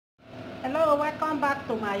Hello, welcome back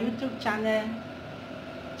to my YouTube channel.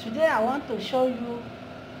 Today I want to show you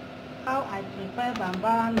how I prepare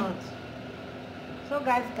Bambara nut. So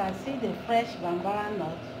guys can see the fresh Bambara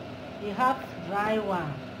nut. You have dry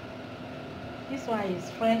one. This one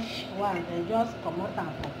is fresh one, then just come out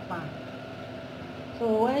and from pan.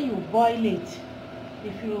 So when you boil it,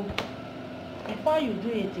 before you do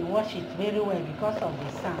it, you wash it very well because of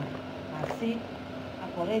the sand. And see,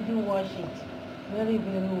 I've already washed it very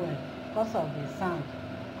well because of the sand.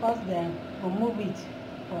 Because then remove it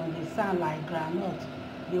from the sand like groundnut.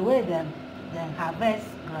 The way them harvest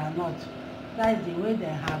groundnut, that is the way they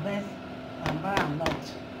harvest Bambara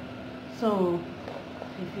nut. So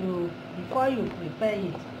before you prepare it,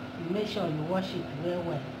 you make sure you wash it very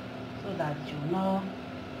well so that you not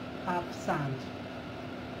have sand.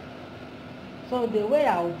 So the way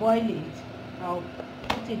I'll boil it, I'll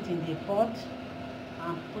put it in the pot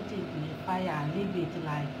and put it in the fire and leave it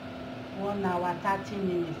like 1 hour 30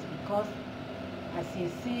 minutes, because as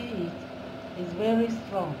you see it's very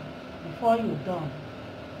strong before you're done.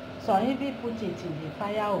 So if you put it in the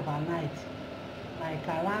fire overnight, like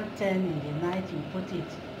around 10 in the night, you put it,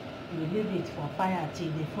 you leave it for fire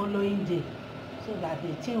till the following day so that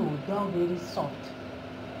the thing will become very soft.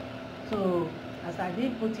 So as I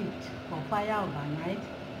did put it for fire overnight,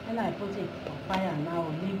 when I put it for fire now,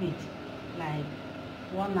 leave it like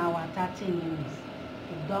 1 hour 30 minutes.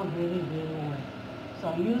 It's done very well. So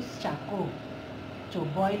I use charcoal to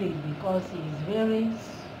boil it because it's very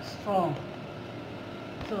strong.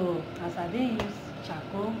 So as I didn't use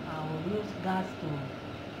charcoal, I will use gas to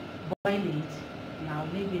boil it, and I'll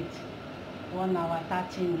leave it 1 hour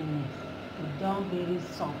 30 minutes. It's done very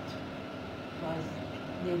soft. Because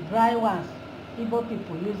the dry ones, Igbo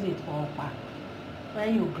people use it for okpa.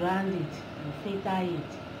 When you grind it, you filter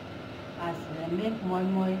it. As they make moi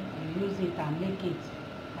moi, you use it and make it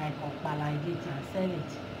like okpa like it and sell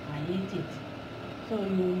it and eat it. So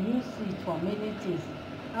you use it for many things.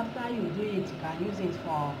 After you do it, you can use it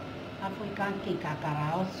for African cake,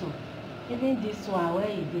 akara also. Even this one where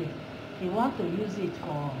you did, if you want to use it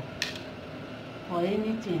for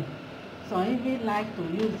anything. So even like to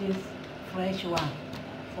use this fresh one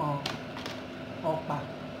for okpa.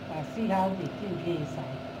 I see how the thing is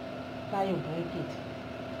inside. After you break it,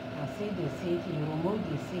 and see the seed, you remove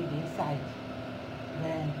the seed inside.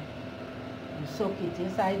 Then you soak it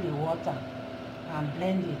inside the water and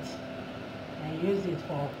blend it and use it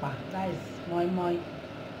for okpa. That is moi moi.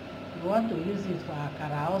 You want to use it for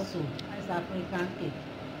akara also, that's African cake.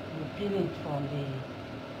 You peel it from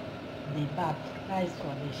the back, that is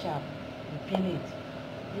for the sharp. You peel it.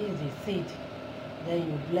 This is the seed. Then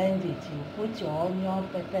you blend it. You put your onion,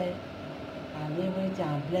 pepper, and everything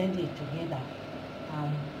and blend it together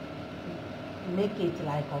and make it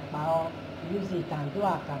like okpa, or use it and do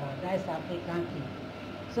akara. That is African cake.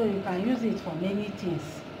 So you can use it for many things.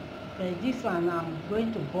 But this one I'm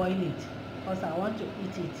going to boil it because I want to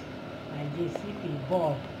eat it like this if it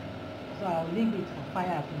boil. So I'll leave it for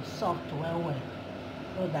fire to soft well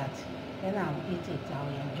so that when I eat it, I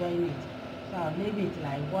will enjoy it. So I'll leave it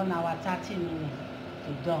like 1 hour 30 minutes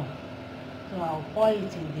to done. So I'll pour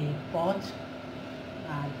it in the pot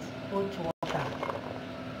and put water.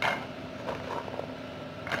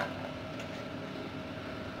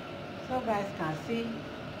 So guys can see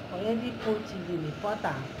already put it in the pot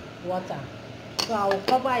and water. So I will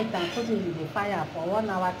cover it and put it in the fire for 1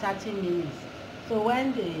 hour 30 minutes. So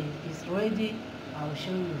when it's ready, I will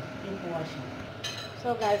show you. Keep watching.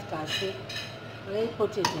 So guys can see already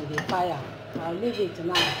put it in the fire. I'll leave it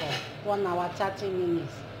now for 1 hour 30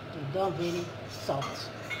 minutes to done very soft.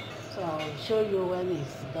 So I'll show you when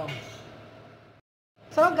it's done.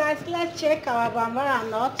 So guys, let's check our Bambara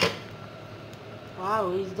nut.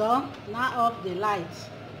 Wow, it's done. Now off the light.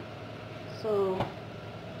 So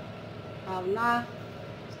I've now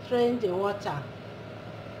strained the water.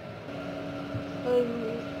 So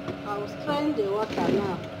I'll strain the water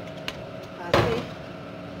now. I see.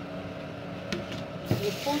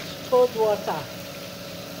 You put cold water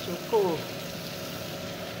to cool.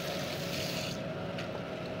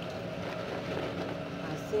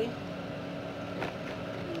 I see.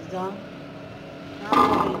 It's done. Now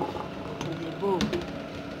pour it in the bowl.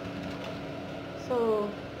 So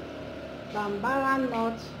Bambara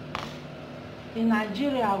nut, in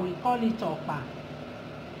Nigeria we call it okpa.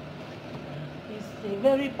 It's a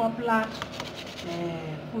very popular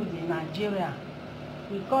food in Nigeria.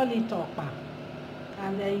 We call it okpa,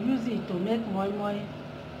 and they use it to make moi moi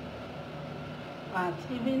and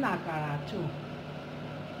even akara too.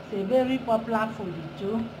 It's a very popular food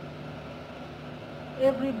too.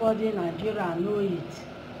 Everybody in Nigeria know it.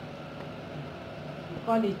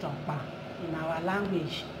 call it okpa in our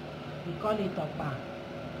language. We call it okpa.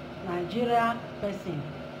 Nigeria person,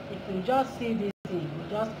 if you just see this thing, we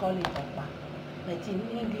just call it okpa. But in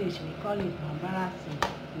English, we call it Bambara seed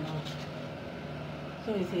nut.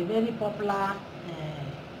 So it's a very popular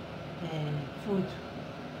food.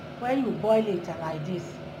 When you boil it like this,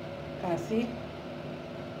 you can see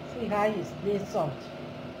how it's very soft.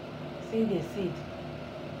 See the seed,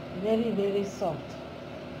 very soft.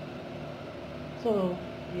 So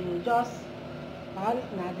you just now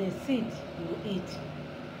the seed you eat.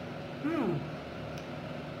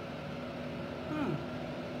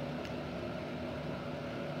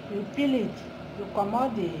 You peel it, you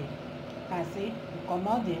comot the, can see, you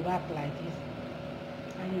comot the back like this,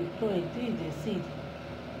 and you throw it. This is the seed.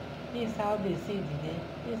 This is how the seed is there.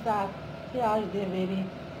 This is how, see how it is very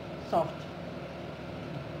soft.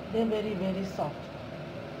 They're very soft.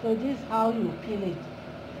 So this is how you peel it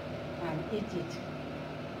and eat it.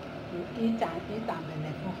 You eat and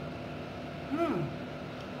belleful.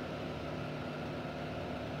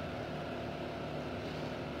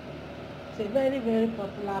 It's a very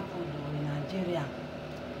popular food in Nigeria.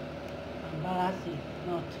 Bambara seed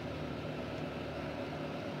nut.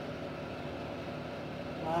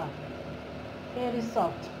 Wow, very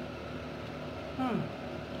soft.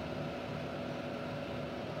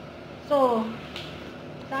 So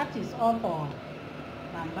that is all for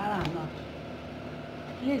Bambara nut.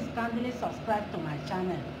 Please kindly subscribe to my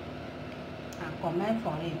channel and comment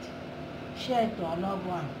for it. Share it to a loved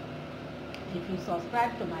one. If you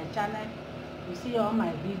subscribe to my channel, you see all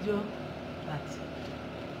my video, that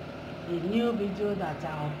the new video that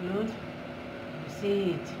I upload, you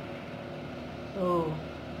see it. So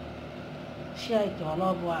share it to a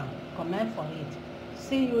loved one, comment for it.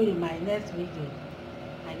 See you in my next video.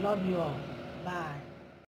 I love you all. Bye.